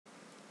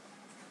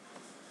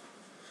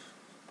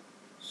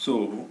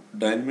So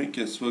dynamic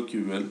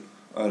SOQL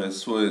or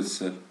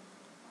SOSL,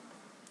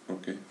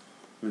 okay,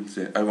 we'll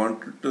say I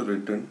wanted to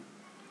return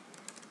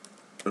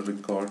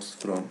records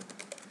from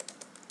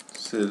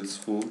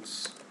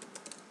Salesforce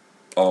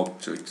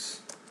objects.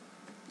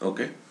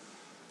 Okay,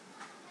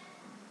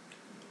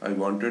 I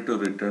wanted to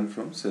return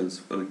from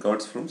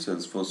records from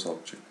Salesforce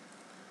object.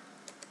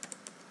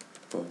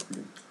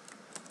 Public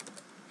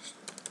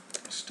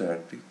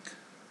static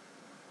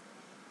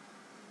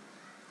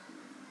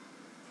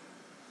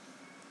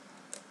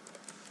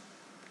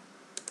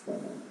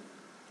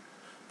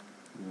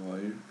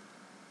void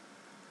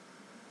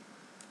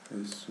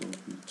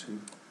SOPJ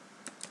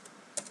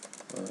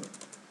or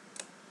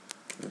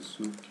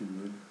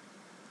SOQL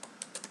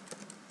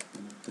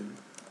method.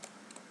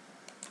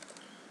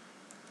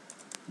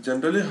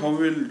 Generally how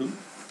we'll do,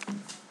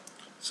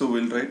 so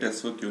we'll write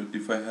SOQL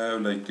if I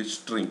have like a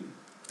string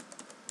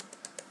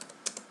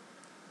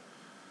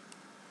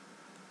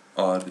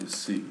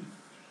RC.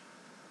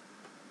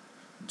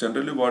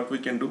 Generally what we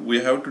can do, we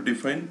have to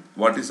define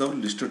what is our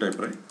list type,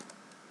 right?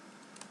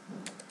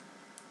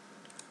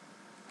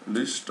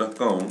 List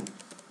account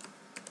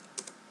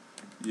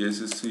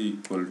ACC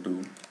equal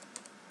to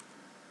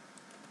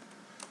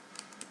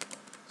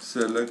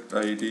select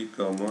ID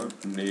comma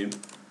name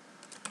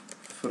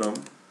from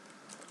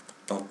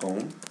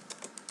account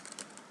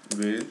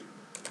where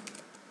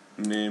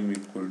name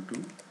equal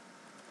to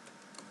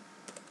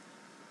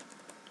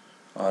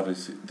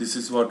RSC. This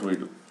is what we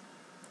do,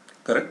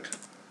 correct?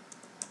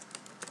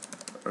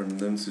 And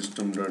then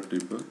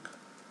system.debug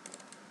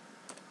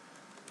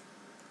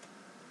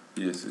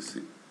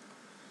ACC.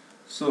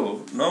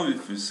 So now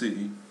if we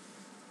see,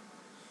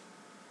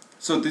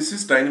 so this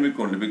is dynamic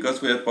only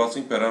because we are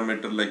passing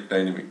parameter like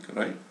dynamic,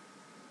 right?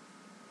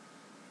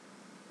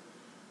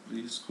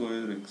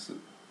 Square Excel.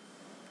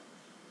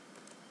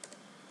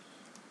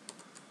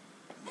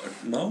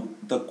 But now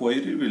the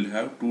query will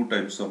have two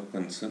types of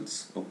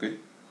concerns, okay?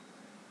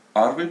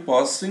 Are we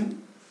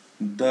passing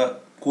the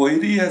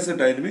query as a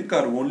dynamic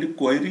or only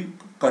query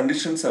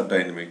conditions are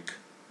dynamic?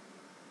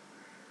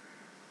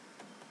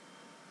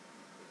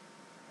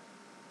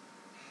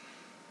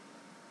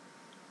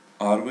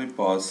 Are we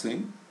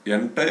passing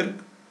entire,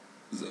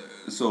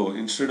 so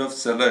instead of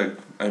select,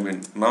 I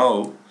mean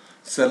now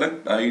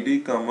select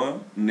ID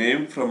comma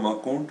name from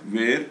account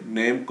where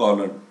name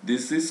column,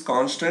 this is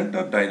constant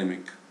or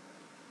dynamic?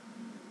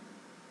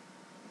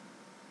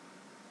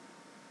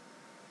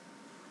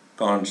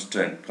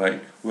 Constant,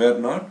 right? We are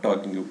not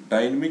talking about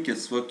dynamic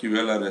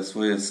SOQL or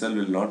SOSL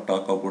will not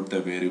talk about the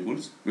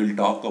variables, will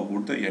talk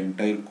about the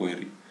entire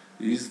query.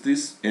 Is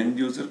this end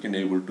user can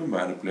able to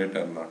manipulate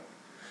or not?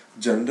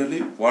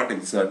 Generally what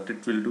exact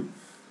it will do?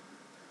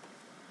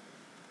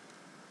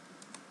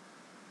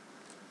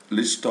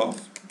 List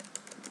of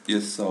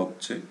S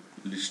object,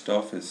 list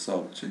of S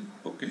object,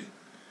 okay.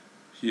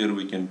 Here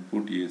we can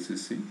put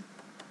ACC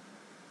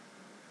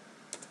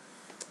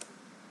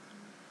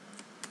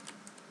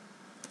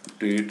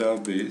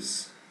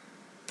database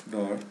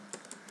dot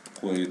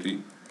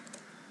query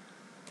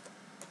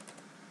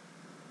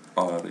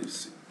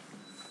RAC.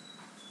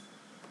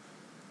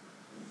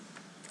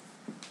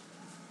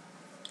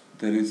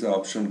 There is an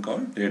option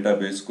called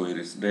database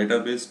queries.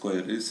 Database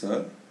queries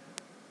are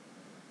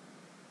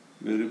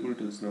variable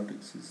does not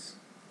exist.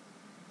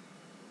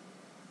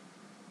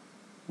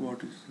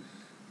 What is this?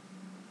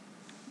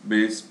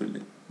 Base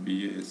spelling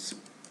BASC.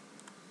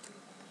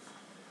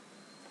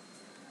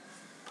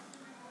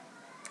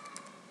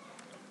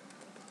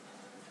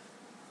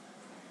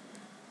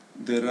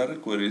 There are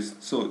queries.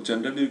 So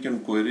generally you can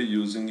query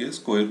using a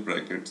square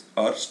brackets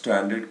or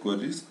standard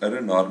queries or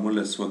a normal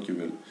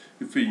SOQL.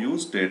 If you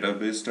use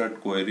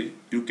database.query,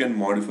 you can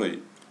modify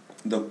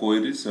the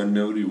queries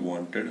whenever you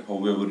wanted,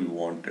 however you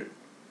wanted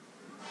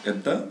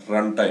at the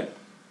runtime.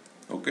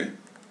 Okay.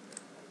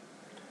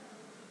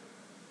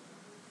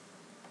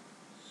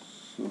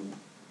 So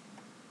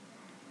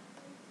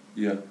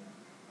yeah.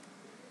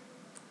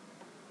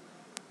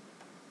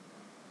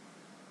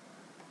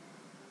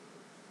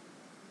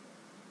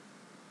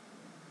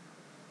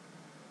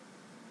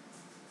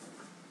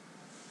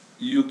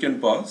 You can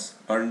pass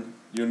and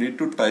you need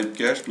to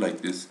typecast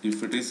like this.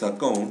 If it is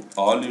account,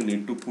 all you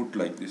need to put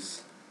like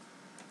this.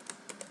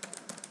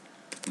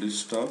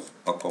 List of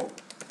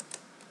account.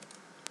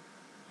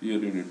 Here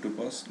you need to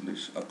pass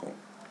list account.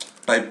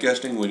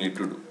 Typecasting we need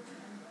to do.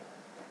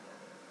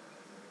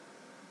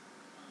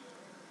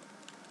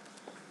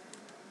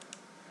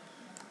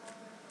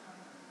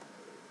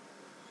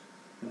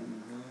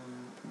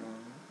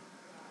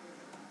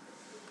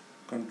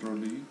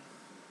 Control E.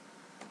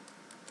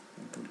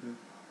 Control F.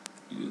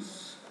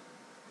 Yes.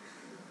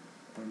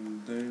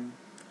 And then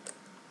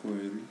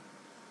query.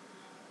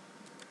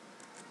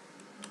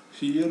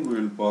 Here we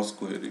will pass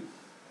query.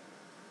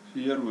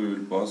 Here we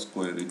will pass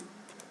query.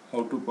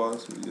 How to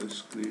pass? We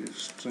just create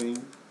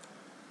string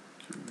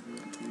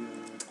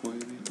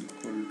query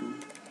equal to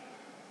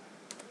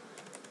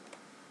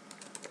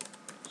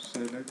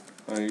select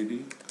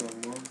ID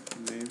comma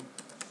name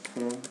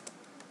from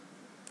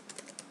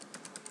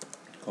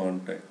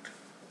contact.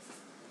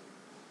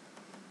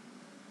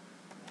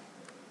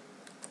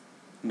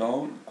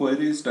 Now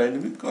query is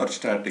dynamic or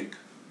static?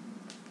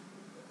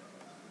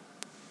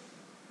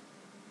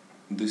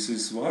 This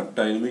is what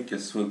dynamic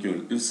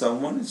SOQL. If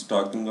someone is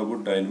talking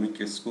about dynamic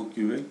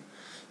SOQL,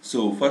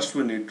 so first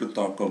we need to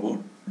talk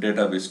about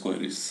database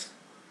queries.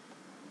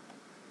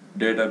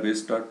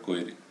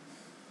 Database.query.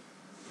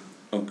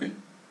 Okay.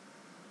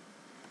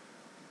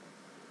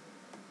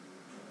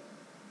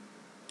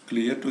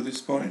 Clear to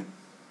this point?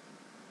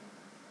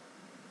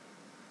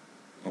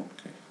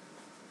 Okay.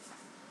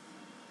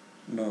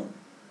 Now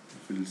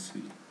we'll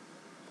see.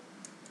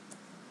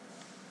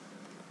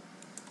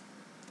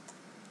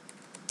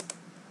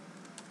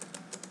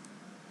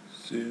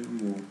 Save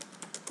mode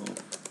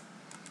of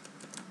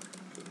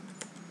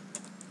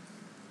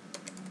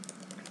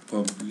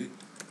public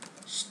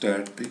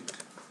static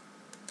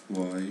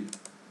void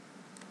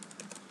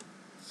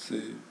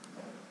save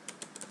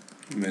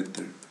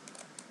method.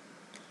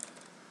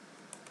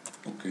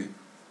 Okay.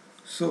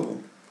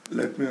 So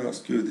let me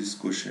ask you this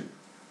question.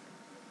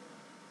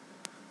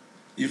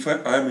 If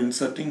I am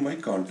inserting my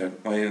content,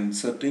 I am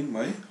inserting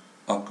my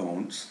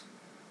accounts.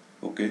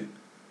 Okay.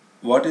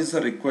 What is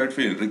the required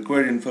field?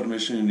 Required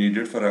information you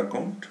needed for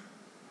account?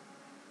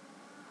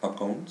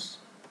 Accounts.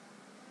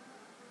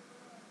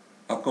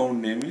 Account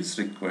name is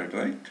required,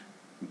 right?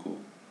 Go.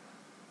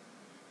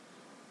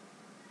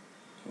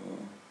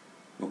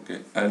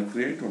 Okay, I'll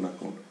create one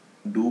account.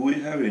 Do we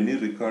have any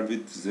record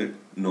with Z?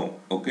 No.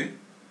 Okay.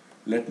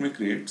 Let me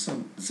create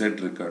some Z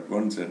record.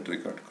 One Z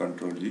record.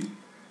 Control E.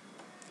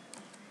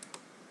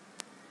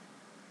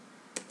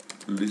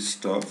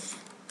 List of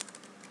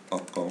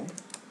account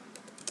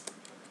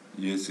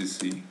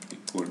ACC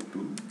equal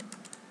to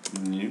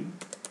new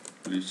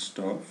list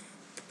of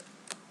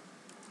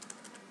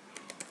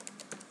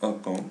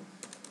account.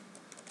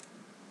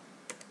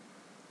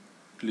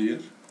 Clear?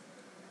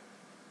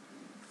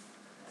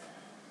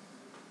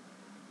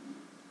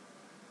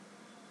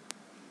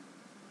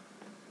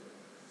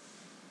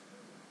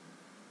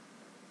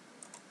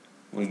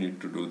 We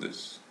need to do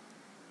this.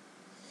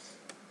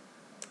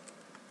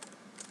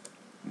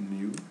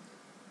 New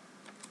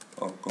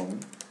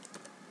account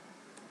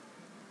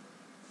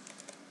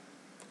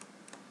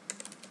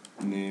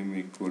name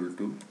equal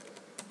to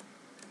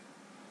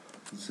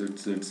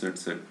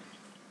ZZZZ.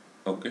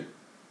 Okay.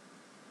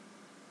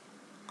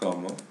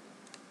 Comma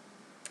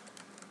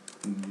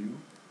new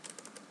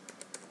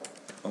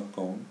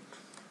account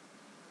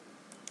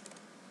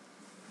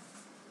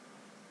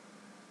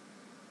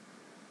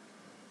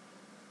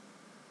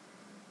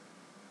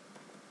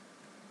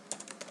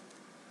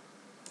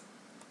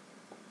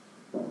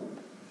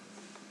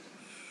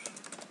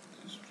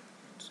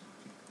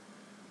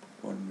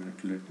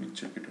let me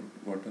check it out.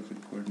 What are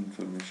required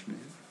information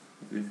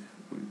here?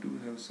 We do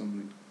have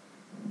some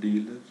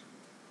dealer,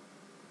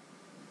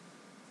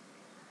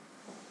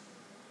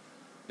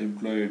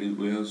 employee ID.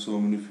 We have so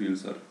many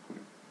fields are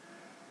required.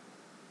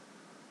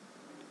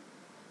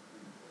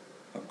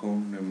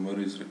 Account number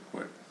is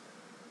required.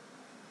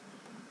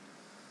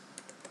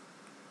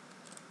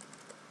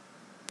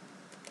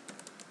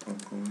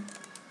 Account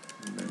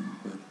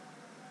number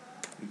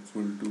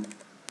equal to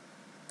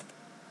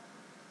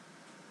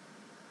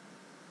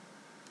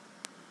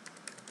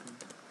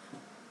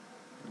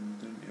and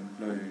then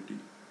employee ID.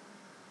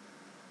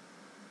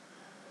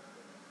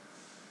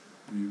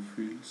 View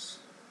fields.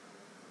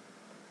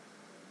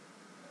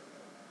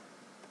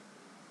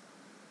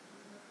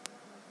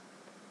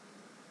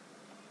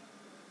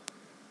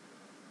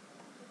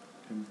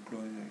 Employee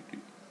ID.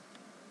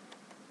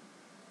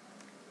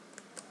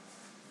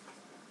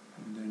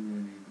 And then we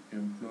need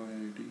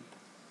employee ID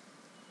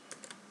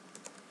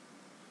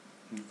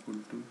equal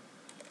to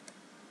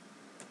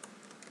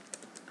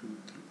 2,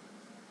 3.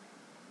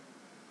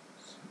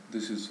 So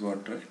this is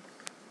what, right?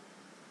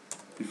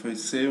 If I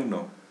save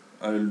now,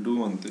 I will do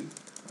one thing.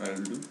 I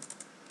will do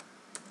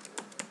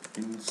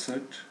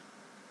insert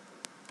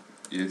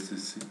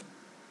ACC.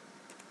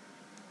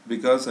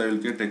 Because I will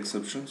get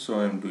exception, so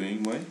I am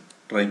doing my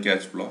try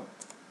catch block.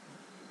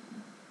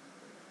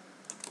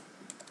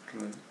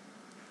 Try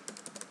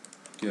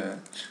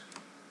catch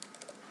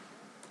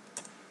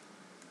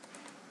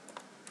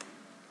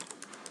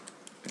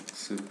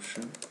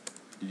exception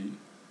E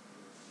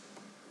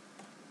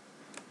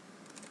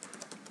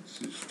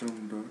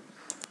system dot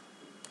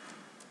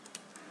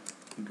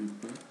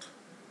debug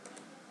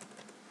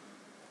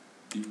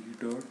E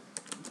dot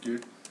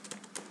get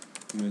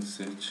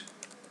message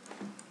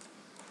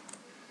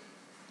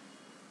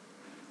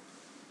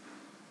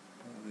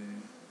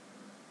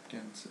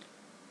cancel.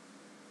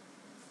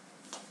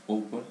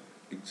 Open,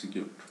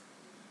 execute.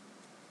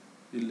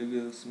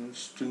 Illegal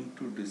string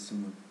to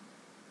decimal.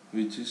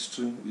 Which is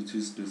string, which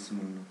is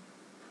decimal now?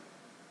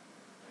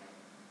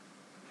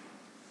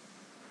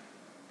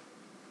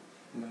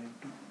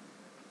 90.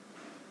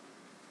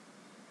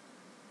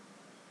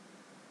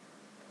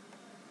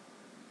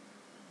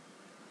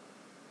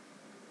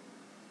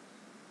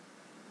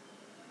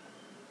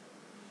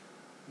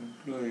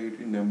 Employee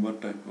ID number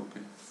type,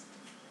 okay.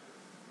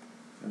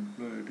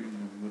 Employee ID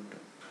number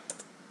type.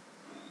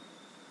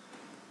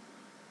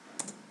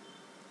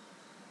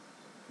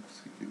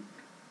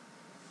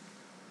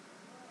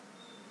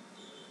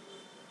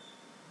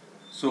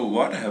 So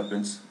what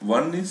happens?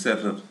 One is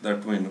error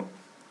that we know.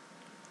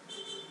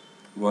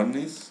 One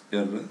is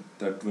error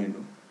that we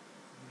know.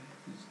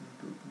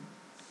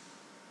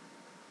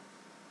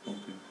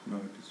 Okay, now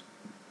it is.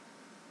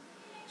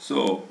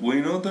 So we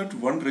know that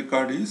one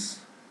record is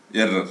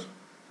error,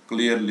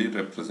 clearly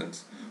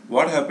represents.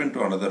 What happened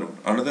to another one?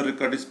 Another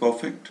record is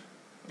perfect,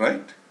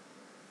 right?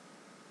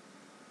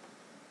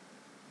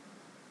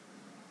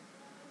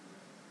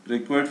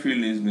 Required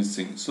field is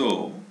missing.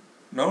 So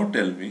now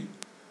tell me,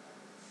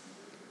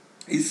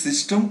 is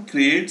system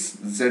creates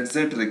ZZ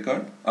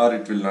record or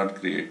it will not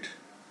create?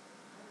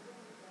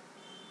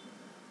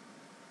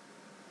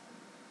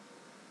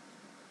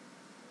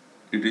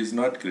 It is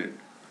not create.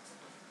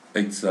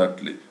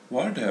 Exactly.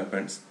 What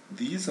happens?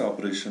 These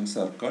operations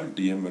are called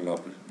DML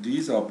operations.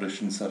 These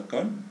operations are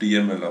called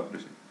DML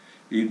operations.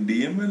 In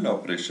DML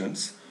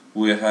operations,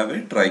 we have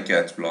a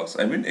try-catch blocks.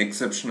 I mean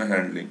exception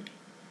handling.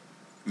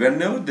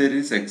 Whenever there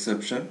is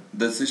exception,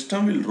 the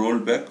system will roll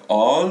back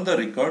all the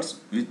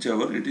records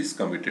whichever it is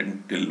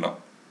committed till now.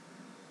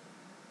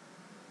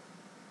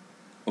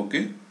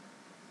 Okay?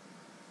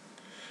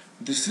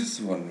 This is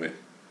one way.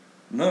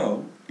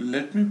 Now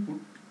let me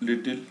put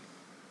little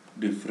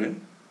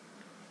different.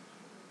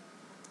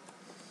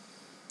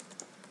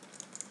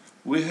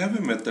 We have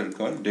a method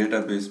called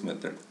database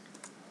method.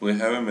 We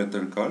have a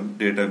method called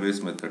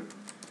database method.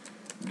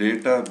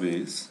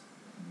 Database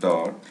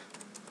dot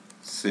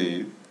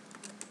save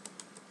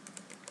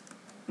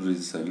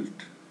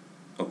result.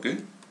 Okay.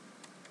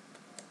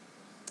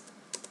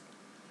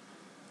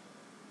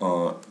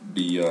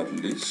 Dr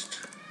list,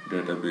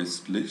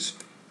 database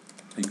list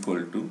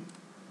equal to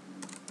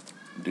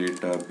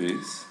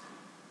database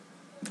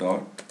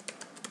dot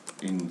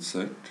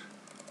insert.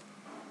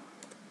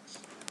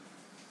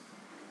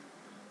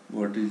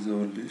 What is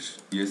our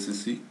list?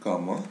 SC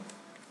comma.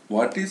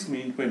 What is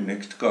meant by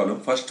next column?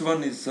 First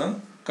one is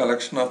a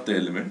collection of the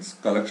elements.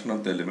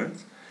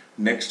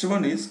 Next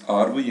one is,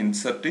 are we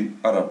inserting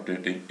or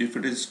updating? If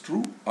it is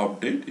true,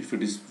 update. If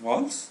it is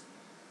false,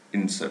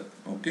 insert.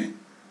 Okay.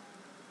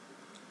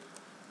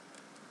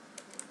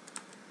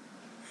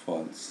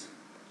 False.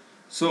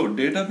 So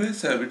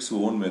database have its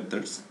own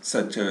methods,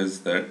 such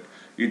as that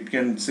it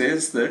can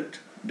says that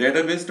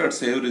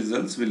database.save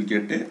results will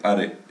get a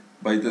array.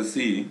 By the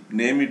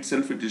name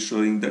itself, it is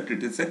showing that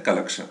it is a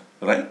collection,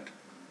 right?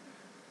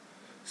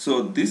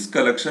 So this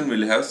collection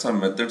will have some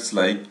methods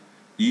like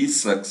is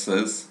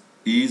success,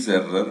 is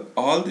error.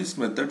 All these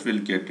methods will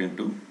get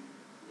into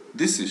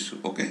this issue.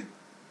 Okay.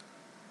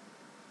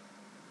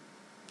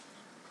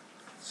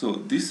 So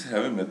this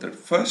have a method.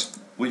 First,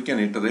 we can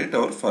iterate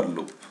our for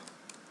loop.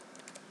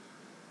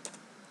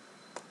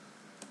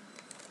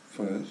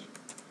 For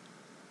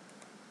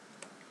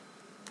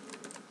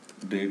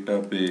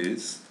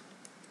database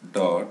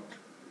dot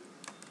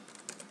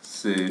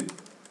save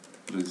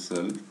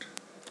result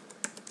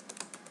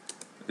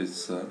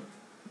is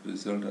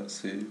result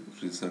save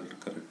result,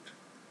 correct,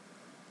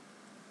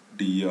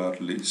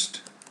 dr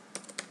list.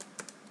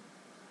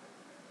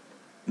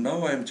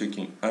 Now I'm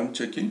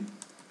checking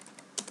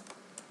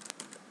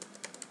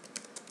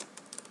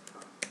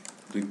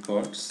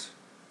records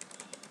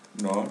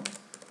not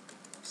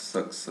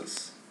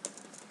success,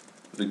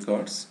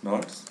 records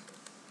not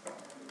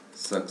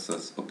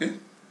success. Okay.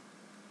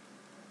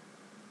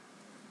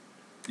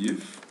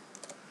 If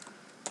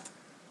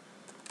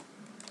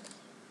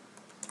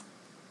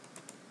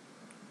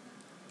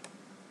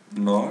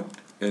not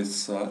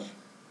SR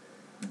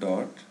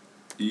dot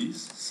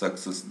is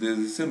success, there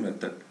is a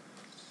method.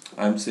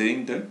 I am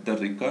saying that the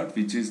record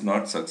which is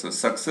not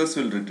success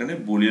will return a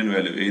boolean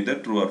value, either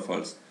true or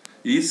false.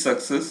 Is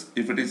success,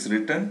 if it is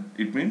written,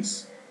 it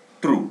means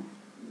true.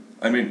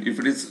 I mean, if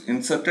it is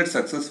inserted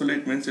successfully,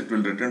 it means it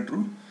will return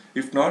true.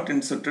 If not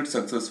inserted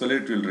successfully,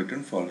 it will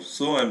return false.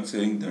 So I am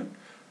saying that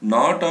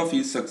not of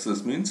is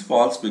success means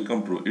false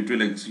become true. It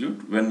will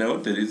execute whenever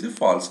there is a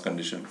false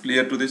condition.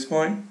 Clear to this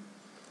point?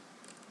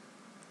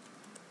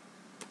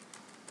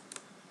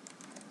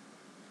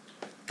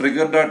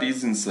 Trigger dot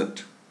is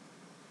insert.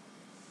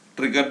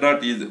 Trigger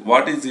dot is,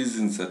 what is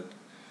insert?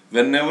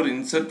 Whenever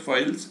insert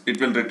files, it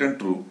will return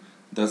true.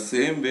 The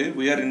same way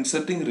we are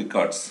inserting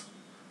records.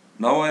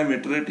 Now I am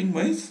iterating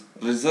my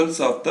results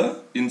of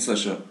the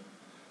insertion.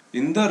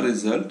 In the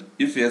result,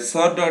 if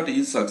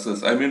sr.is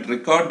success, I mean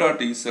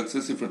record.is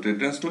success, if it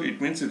returns true,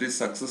 it means it is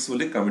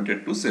successfully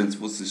committed to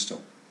Salesforce system.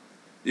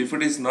 If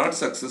it is not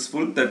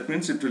successful, that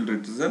means it will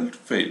result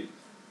fail.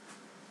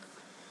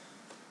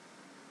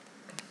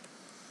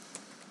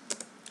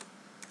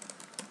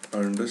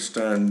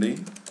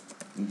 Understanding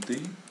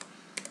the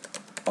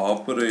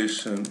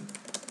operation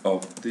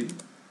of the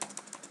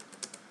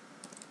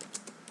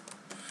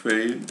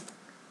failed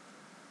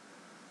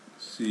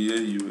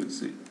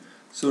CAUSE.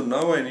 So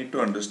now I need to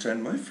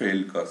understand my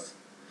failed cause.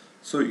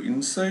 So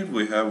inside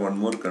we have one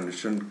more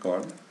condition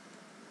called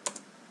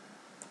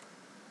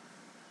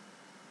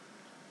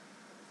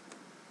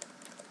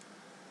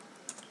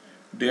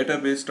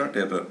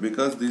database.error.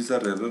 Because these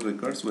are error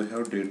records, we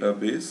have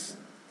database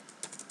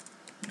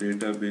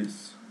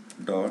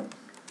dot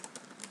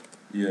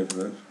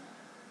error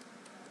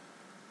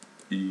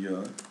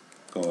er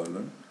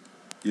colon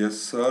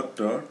sr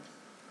dot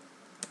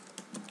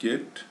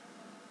get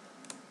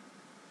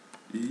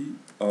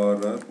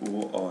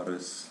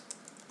errors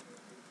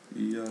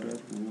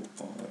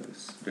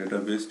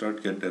database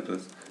dot get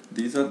errors.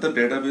 These are the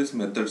database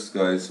methods,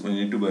 guys. We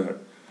need to by heart.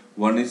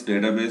 One is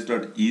database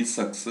dot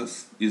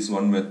success is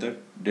one method.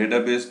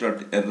 Database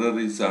dot error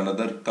is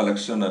another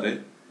collection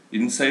array.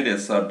 Inside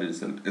sr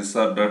result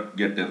sr dot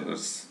get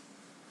errors.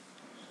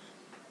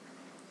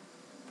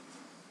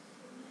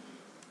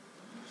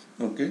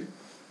 Okay.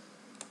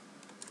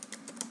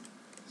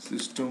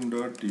 System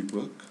dot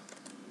debug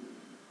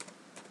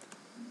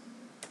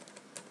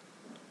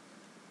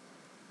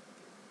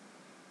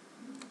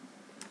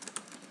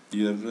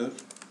error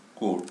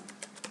code.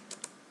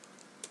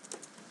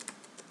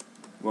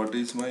 What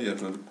is my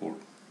error code?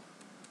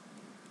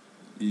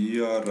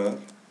 err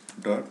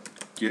dot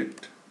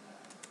get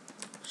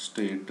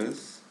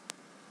status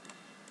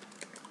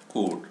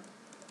code.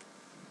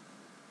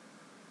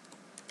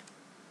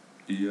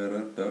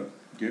 err dot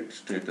get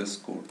status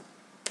code.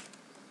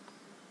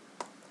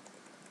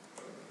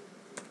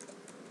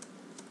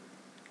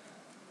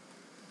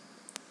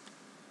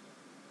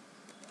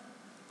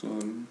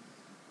 Column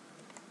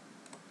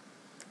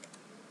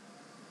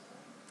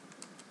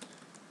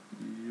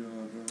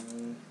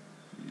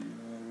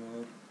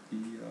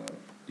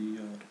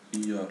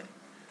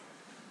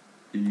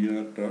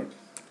er dot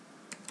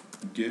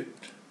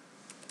get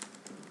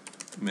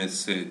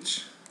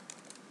message.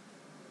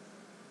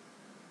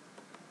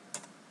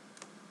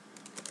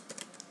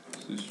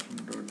 System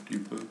dot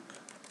debug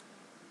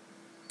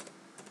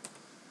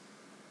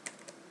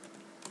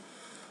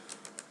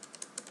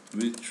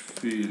which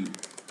field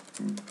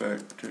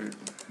impacted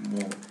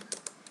more.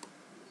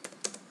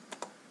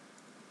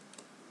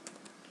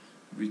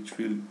 Which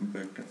field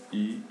impacted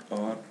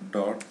er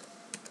dot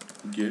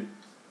get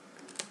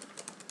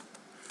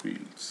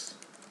fields.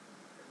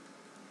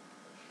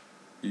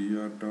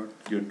 er dot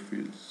get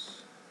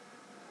fields.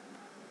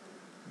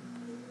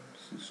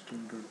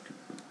 System dot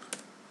debug.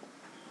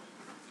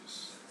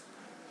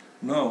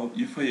 Now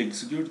if I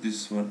execute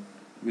this one,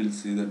 we'll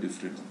see the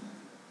difference.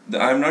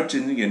 I am not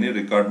changing any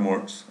record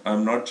modes. I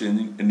am not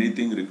changing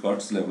anything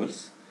records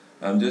levels.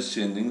 I am just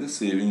changing the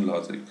saving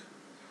logic.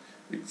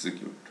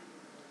 Execute.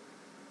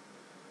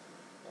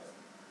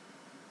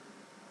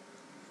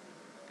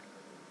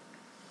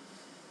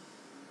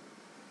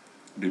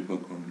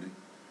 Debug only.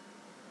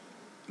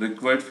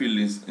 Required field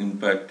is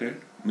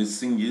impacted.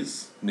 Missing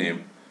is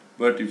name.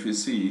 But if you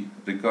see,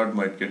 record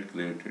might get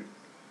created.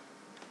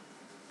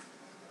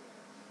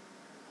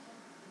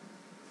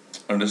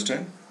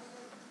 Understand?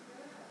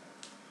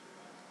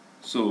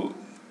 So,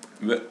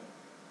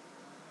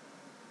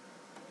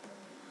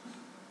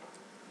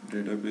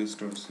 database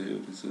dot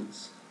save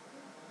results.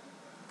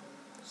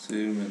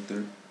 Save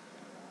method.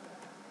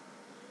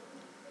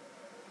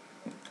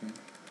 Okay.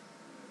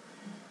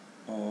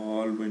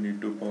 All we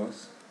need to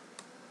pass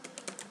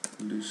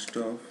list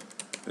of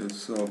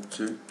s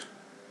object.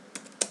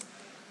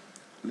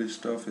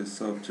 List of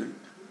s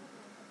object.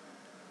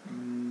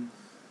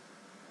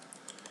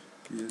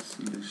 Yes,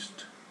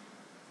 list.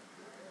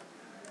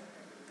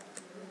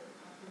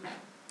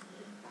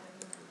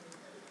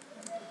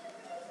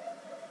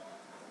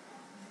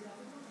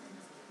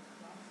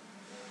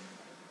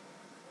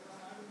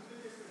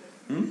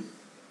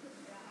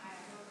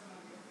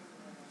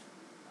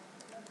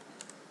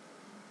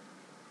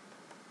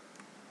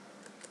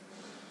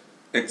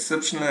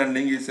 Exceptional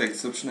handling is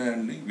exceptional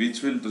handling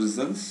which will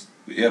result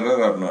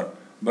error or not.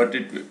 But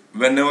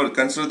whenever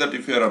consider that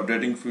if you are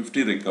updating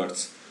 50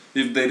 records,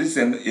 if there is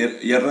an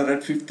error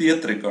at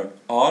 50th record,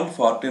 all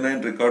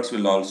 49 records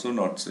will also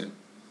not save.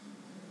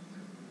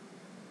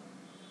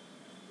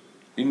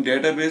 In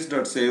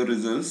database.save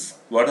results,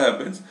 what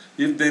happens?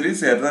 If there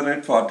is error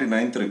at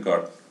 49th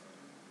record,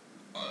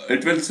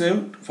 it will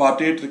save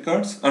 48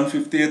 records and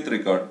 50th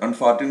record, and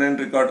 49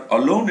 record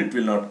alone it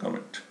will not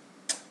commit.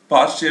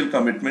 Partial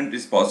commitment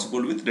is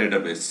possible with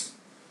database.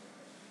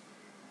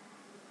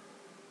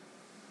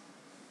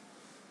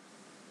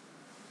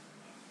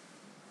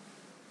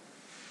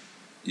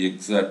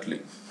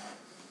 Exactly.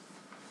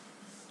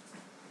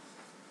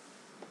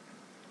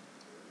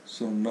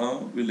 So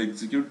now we'll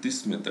execute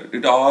this method.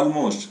 It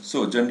almost,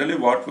 so generally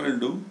what we'll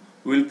do,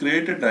 we'll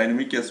create a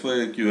dynamic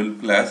SOQL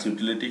class,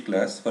 utility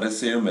class for a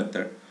save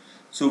method.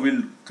 So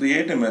we'll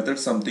create a method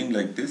something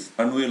like this,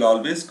 and we'll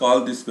always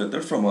call this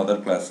method from other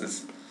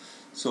classes.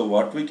 So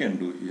what we can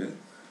do here,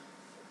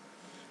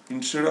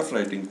 instead of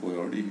writing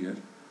code here,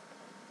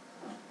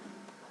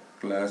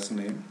 class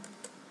name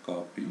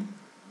copy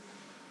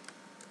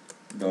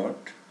dot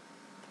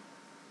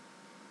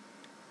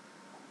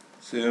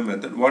save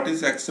method. What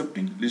is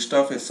accepting? List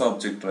of s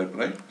object type,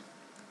 right?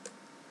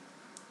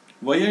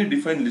 Why I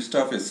define list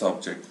of s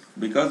object?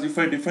 Because if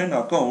I define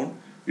account,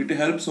 it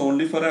helps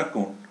only for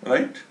account,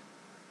 right?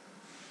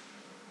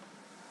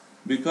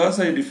 Because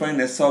I define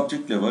s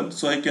object level,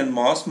 so I can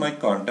mask my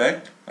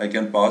contact, I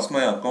can pass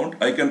my account,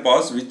 I can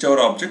pass whichever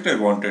object I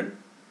wanted.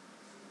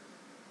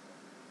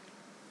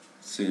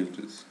 save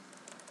this.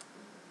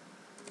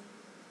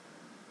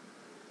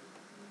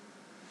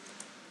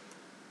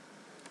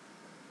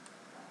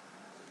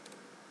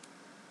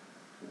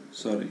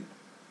 Sorry.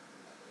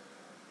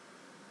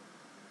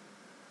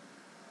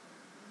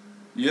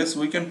 Yes,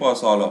 we can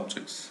pass all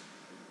objects.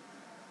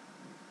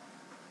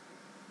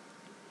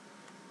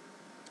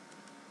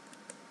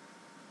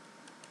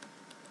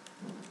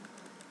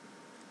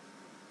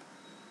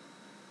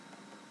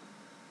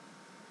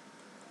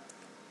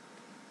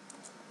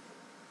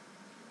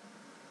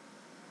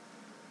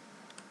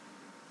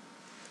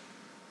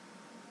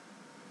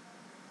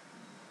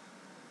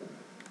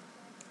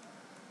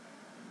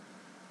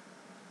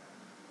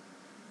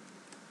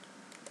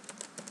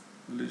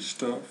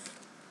 List of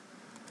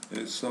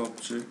S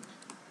object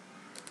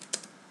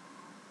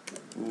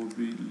OB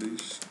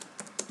list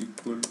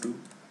equal to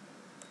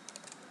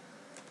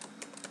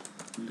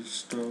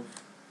list of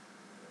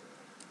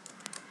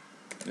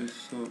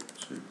S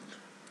object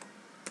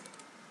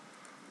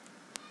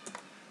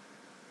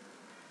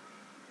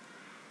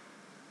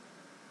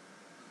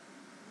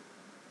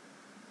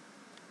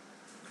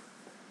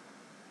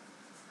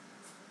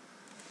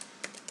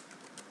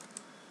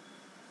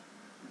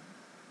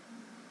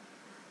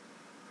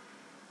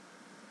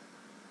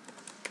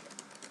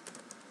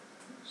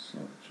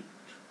subject.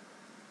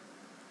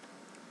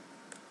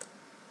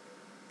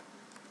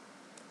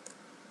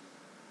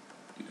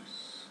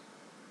 Yes.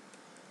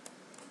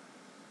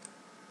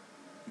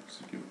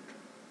 Execute.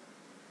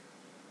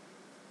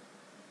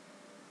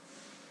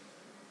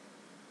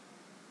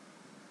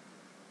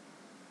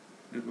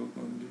 Debug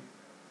only.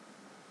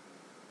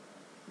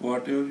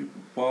 Whatever you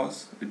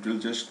pass, it will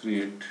just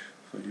create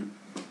for you.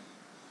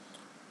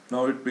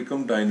 Now it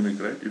become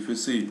dynamic, right? If you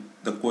see,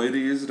 the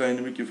query is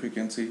dynamic, if you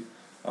can see.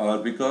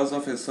 Because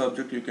of S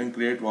object, you can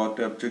create what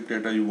object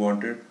data you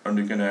wanted and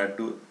you can add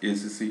to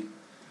ACC.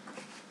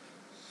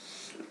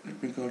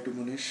 Let me go to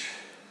Manish.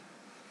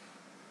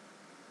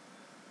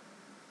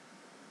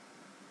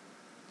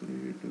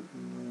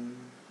 399.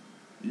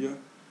 Yeah.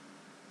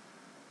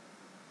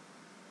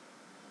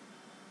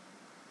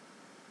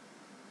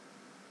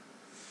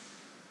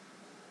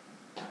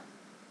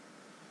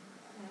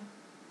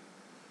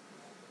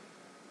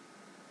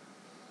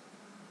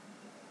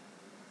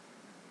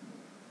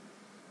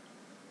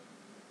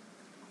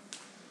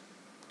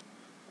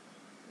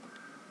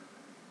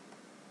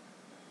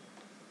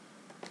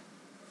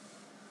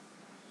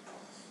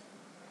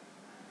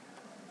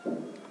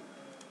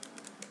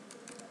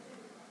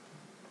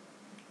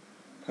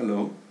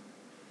 Hello.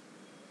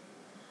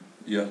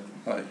 Yeah.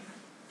 Hi.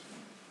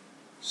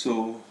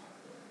 So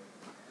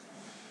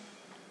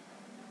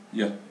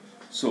yeah.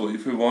 So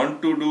if you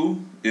want to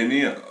do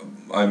any,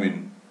 I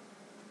mean,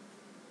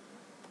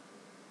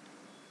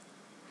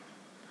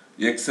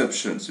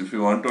 exceptions, if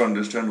you want to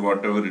understand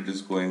whatever it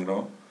is going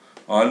wrong,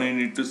 all you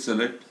need to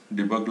select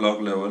debug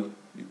log level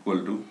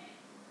equal to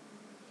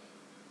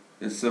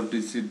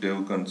SFDC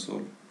dev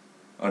console,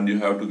 and you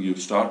have to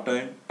give start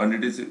time, and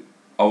it is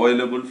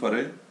available for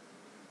a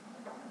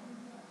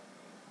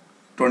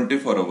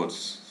 24 hours.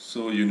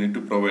 So you need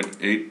to provide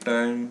 8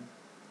 time,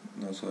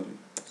 no sorry,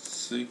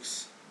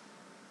 6,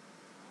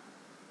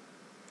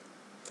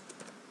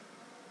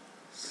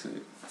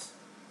 6.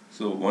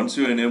 So once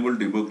you enable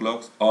debug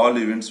logs, all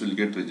events will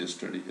get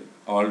registered here.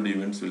 All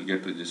events will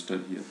get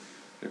registered here.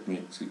 Let me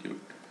execute.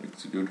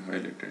 Execute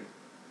highlighted.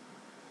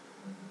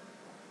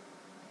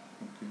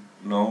 Okay.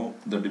 Now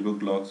the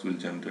debug logs will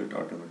generate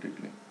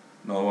automatically.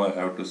 Now I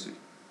have to see.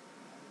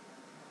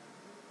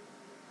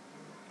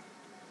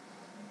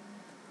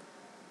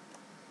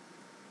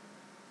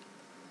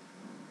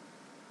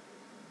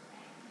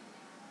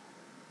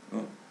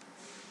 Oh.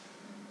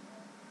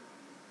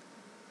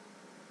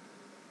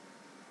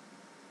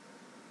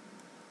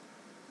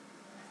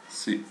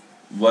 See,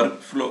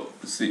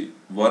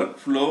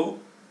 workflow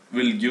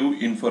will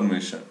give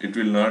information. It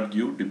will not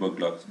give debug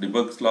logs.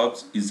 Debug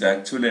logs is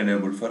actually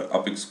enabled for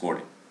Apex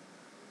coding.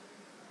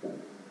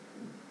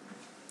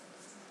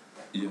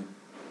 Yeah.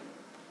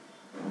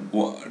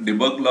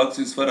 Debug logs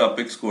is for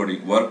Apex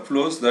coding.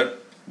 Workflow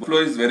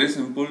is very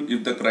simple.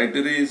 If the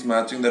criteria is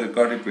matching the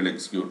record, it will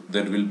execute.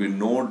 There will be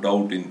no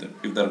doubt in that.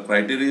 If the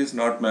criteria is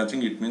not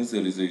matching, it means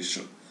there is an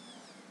issue.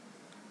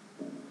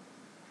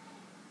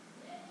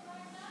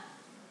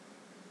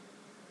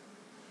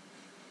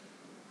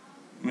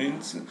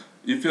 Means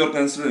if you are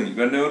considering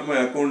whenever my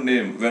account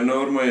name,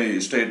 whenever my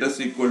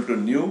status equal to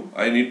new,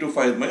 I need to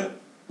file my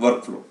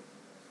workflow.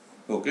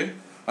 Okay.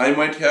 I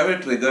might have a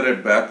trigger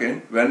at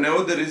backend.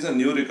 Whenever there is a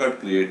new record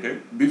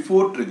created,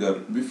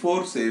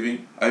 before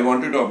saving, I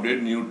wanted to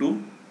update new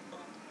to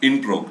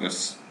in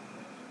progress.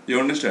 You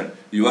understand?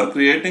 You are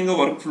creating a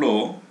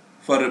workflow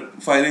for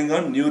filing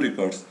on new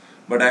records,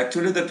 but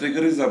actually the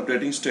trigger is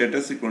updating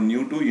status equal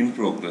new to in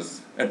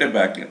progress at a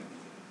backend.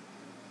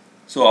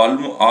 So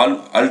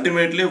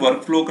ultimately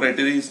workflow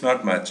criteria is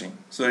not matching.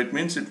 So it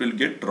means it will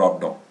get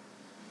dropped down.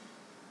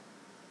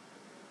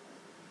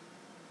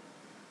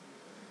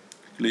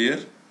 Clear?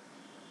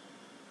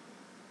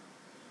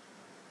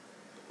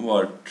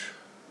 What?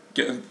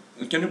 Can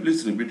you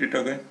please repeat it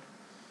again?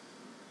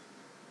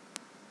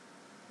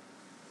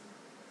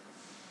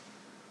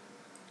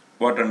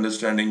 What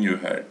understanding you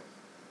had?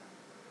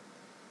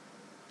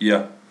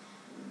 Yeah.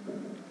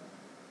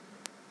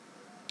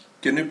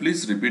 Can you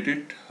please repeat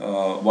it?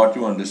 What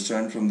you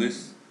understand from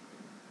this?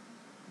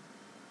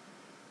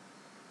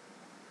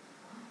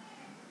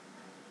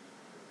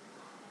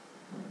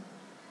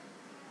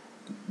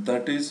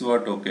 That is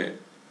what, okay.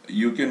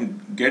 You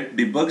can get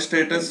debug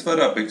status for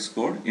Apex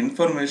code,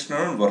 information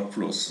on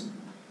workflows.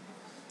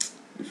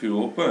 If you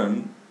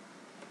open,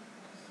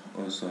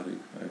 oh sorry,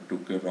 I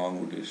took a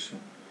wrong rotation.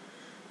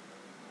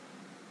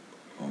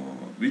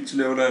 Which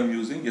level I am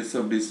using?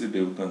 SFDC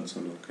dev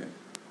console, okay.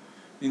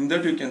 In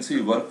that you can see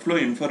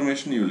workflow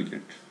information you will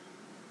get.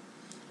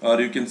 Or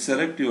you can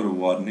select your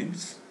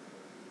warnings,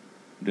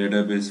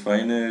 database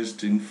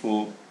finest,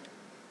 info.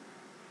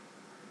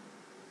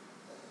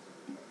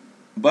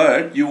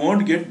 But you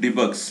won't get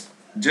debugs.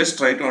 Just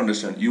try to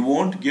understand. You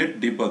won't get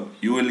debug.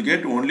 You will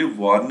get only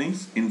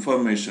warnings,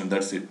 information.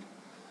 That's it.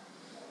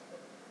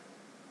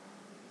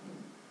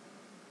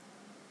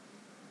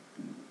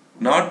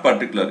 Not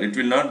particular. It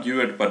will not give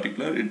at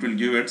particular. It will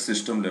give at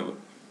system level.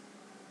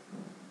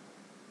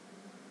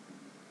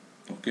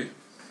 Okay.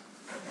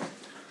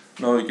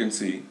 Now you can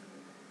see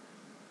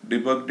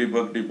debug,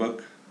 debug,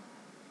 debug.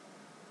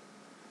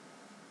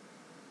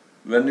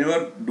 When you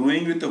are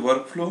doing with the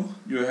workflow,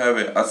 you have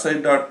a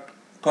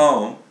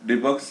aside.com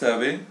debugs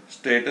have a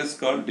status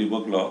called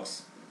debug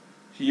logs.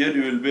 Here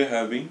you will be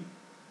having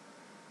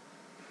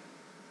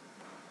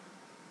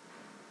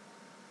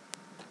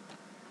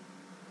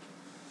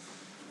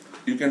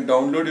you can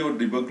download your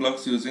debug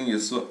logs using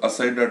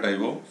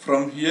aside.io.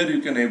 From here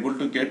you can able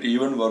to get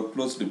even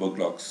workflows debug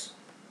logs.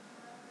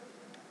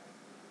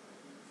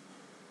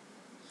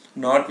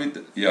 Not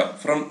with, yeah,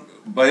 from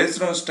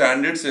based on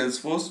standard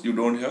Salesforce, you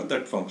don't have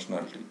that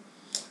functionality.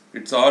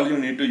 It's all you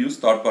need to use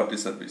third party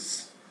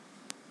service.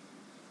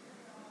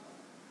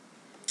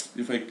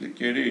 If I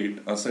click edit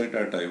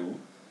aside.io,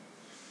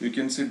 you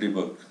can see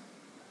debug,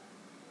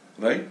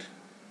 right?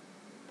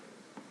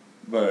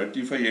 But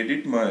if I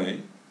edit my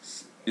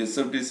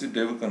SFDC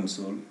dev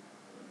console,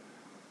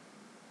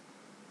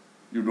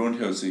 you don't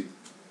have, see.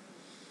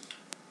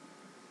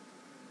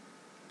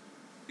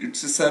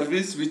 It's a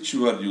service which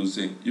you are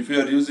using. If you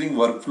are using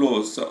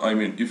workflows,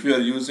 if you are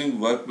using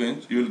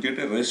Workbench, you will get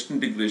a REST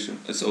integration.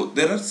 So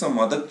there are some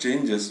other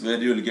changes where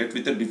you will get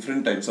with the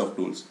different types of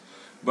tools.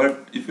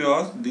 But if you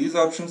ask, these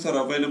options are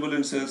available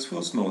in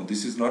Salesforce? No,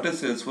 this is not a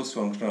Salesforce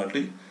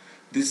functionality.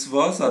 This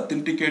was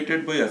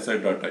authenticated by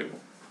aside.io.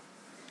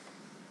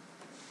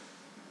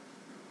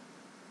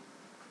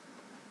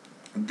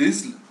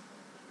 This,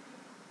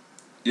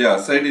 yeah,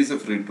 Aside is a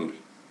free tool.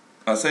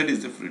 Aside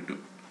is a free tool.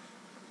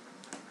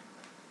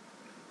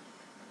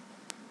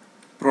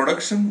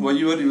 Production, why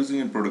you are using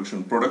in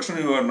production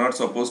you are not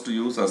supposed to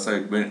use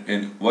aside.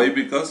 Why?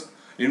 Because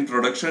in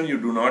production you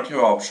do not have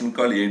option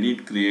called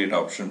edit create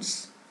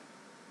options.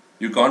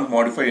 You can't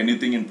modify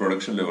anything in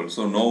production level,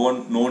 so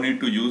no need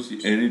to use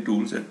any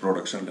tools at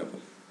production level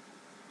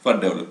for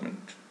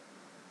development.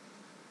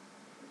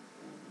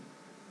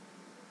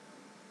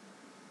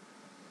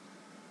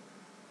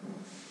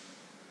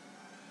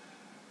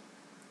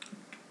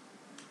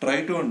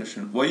 Try to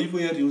understand why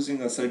we are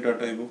using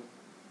aside.io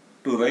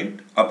to write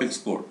Apex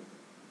code.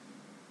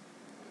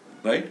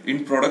 Right?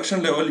 In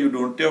production level, you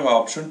don't have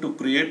option to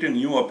create a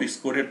new Apex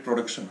code at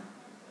production.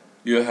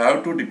 You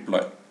have to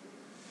deploy.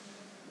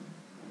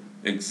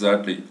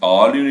 Exactly.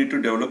 All you need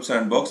to develop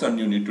sandbox and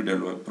you need to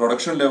develop.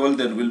 Production level,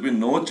 there will be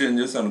no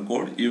changes on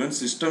code. Even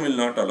system will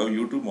not allow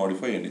you to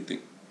modify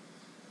anything.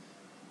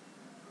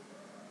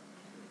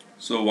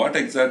 So what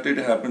exactly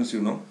happens,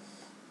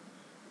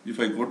 if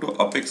I go to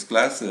Apex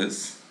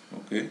classes,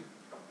 okay,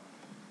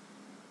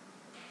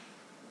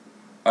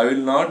 I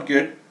will not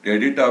get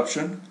edit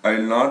option, I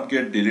will not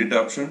get delete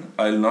option,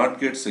 I will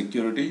not get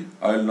security,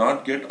 I will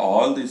not get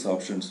all these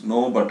options,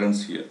 no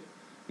buttons here.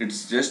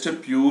 It's just a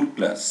pure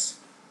class.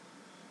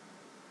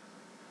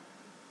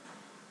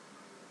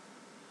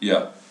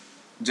 Yeah,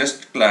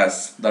 just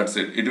class, that's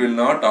it. It will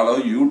not allow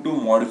you to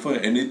modify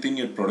anything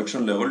at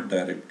production level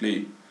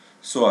directly.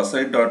 So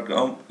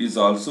aside.com is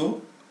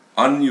also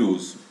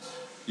unused.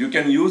 You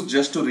can use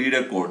just to read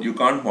a code, you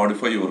can't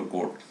modify your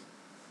code.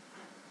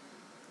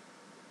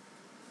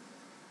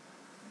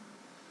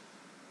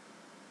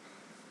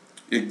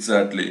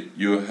 Exactly.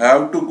 You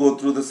have to go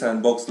through the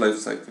sandbox life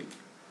cycle.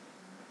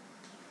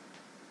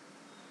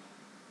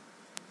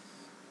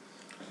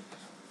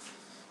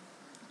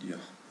 Yeah.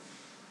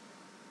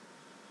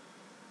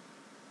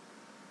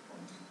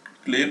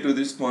 Clear to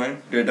this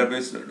point?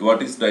 Database,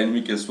 what is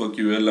dynamic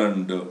SOQL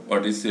and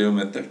what is save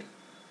method?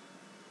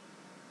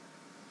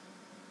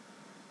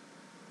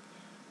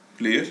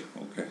 Clear?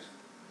 Okay.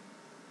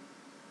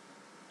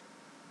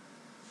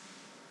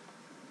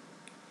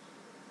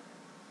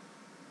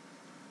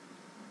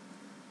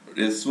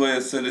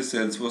 SOSL is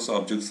Salesforce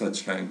Object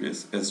Search Language.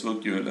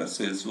 SOQL is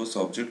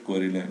Salesforce Object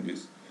Query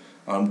Language.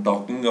 I am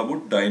talking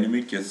about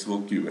dynamic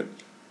SOQL.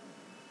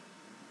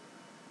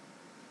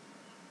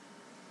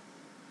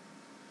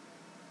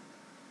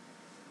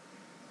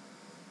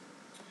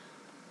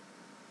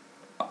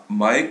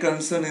 My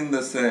concern in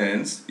the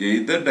sense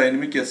either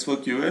dynamic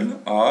SOQL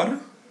or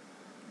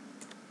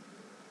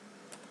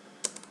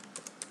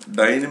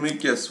dynamic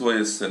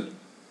SOSL.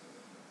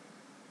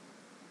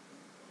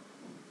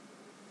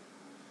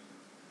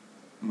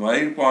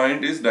 My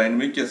point is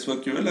dynamic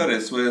SOQL or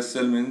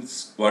SOSL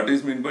means what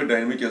is meant by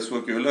dynamic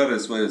SOQL or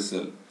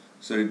SOSL.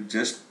 So it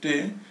just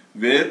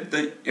where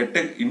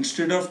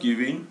instead of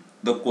giving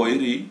the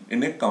query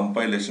in a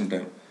compilation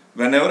time,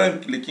 whenever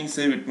I'm clicking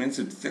save, it means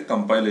it's a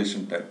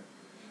compilation time.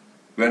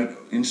 When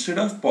instead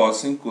of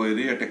passing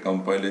query at a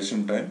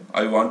compilation time,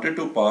 I wanted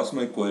to pass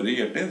my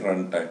query at a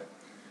runtime.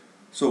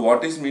 So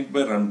what is meant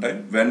by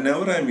runtime?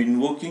 Whenever I am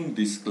invoking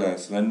this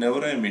class,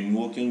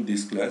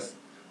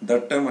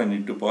 that time I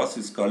need to pass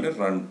is called a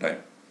runtime.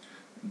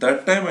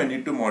 That time I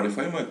need to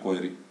modify my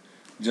query.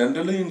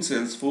 Generally in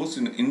Salesforce,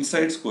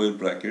 inside square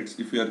brackets,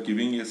 if you are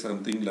giving a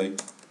something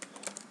like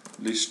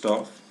list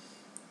of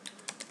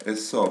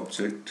S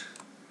object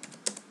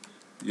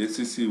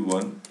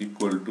ACC1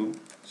 equal to,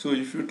 so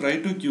if you try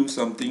to give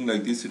something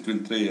like this, it will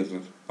throw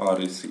error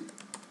RAC.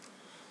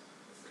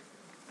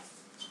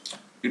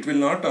 It will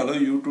not allow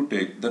you to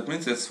take, that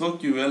means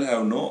SOQL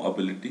have no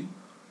ability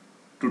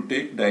to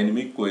take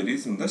dynamic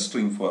queries in the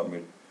string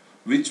format.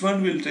 Which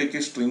one will take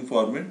a string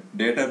format?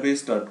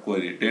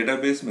 Database.query.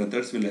 Database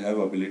methods will have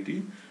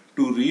ability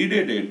to read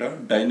a data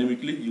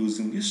dynamically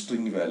using a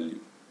string value.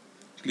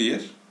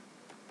 Clear?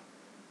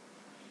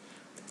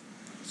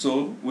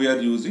 So we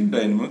are using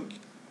dynamic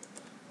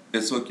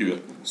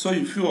SOQL. So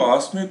if you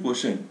ask me a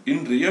question,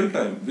 in real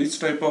time, which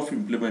type of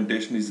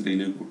implementation is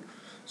really good?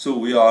 So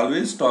we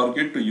always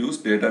target to use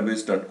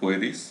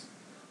database.queries,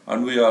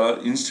 and we are,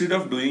 instead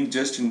of doing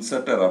just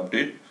insert or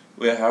update,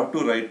 we have to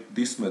write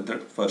this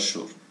method for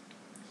sure.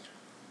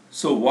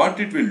 So what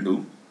it will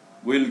do,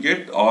 we'll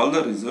get all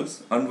the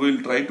results and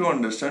we'll try to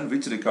understand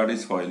which record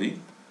is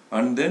failing,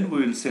 and then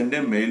we will send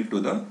a mail to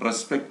the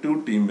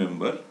respective team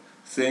member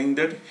saying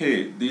that,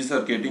 hey, these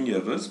are getting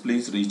errors,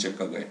 please recheck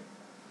again.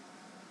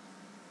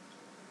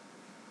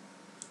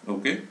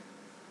 Okay?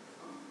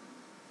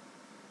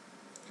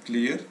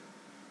 Clear?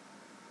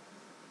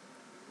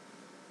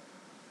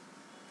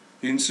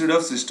 Instead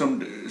of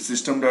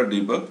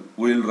system.debug,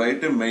 we will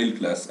write a mail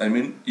class,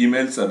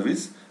 email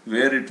service,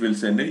 where it will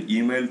send an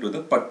email to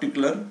the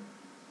particular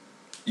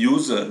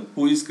user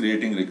who is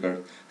creating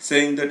record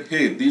saying that,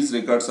 hey, these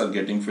records are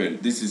getting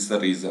failed, this is the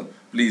reason,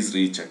 please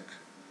recheck.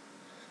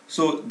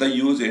 So the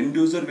end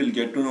user will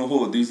get to know,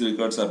 oh, these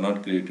records are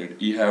not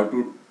created, you have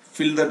to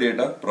fill the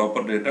data,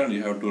 proper data, and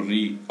you have to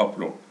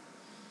re-upload.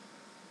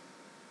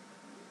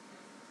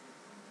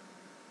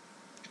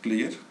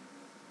 Clear?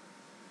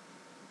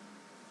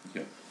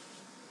 Yeah.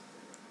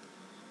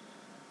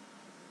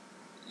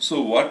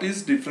 So what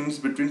is difference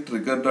between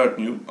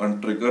trigger.new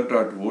and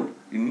trigger.old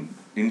in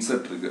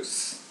insert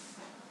triggers?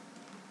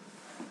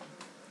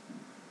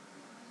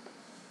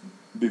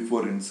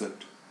 Before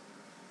insert.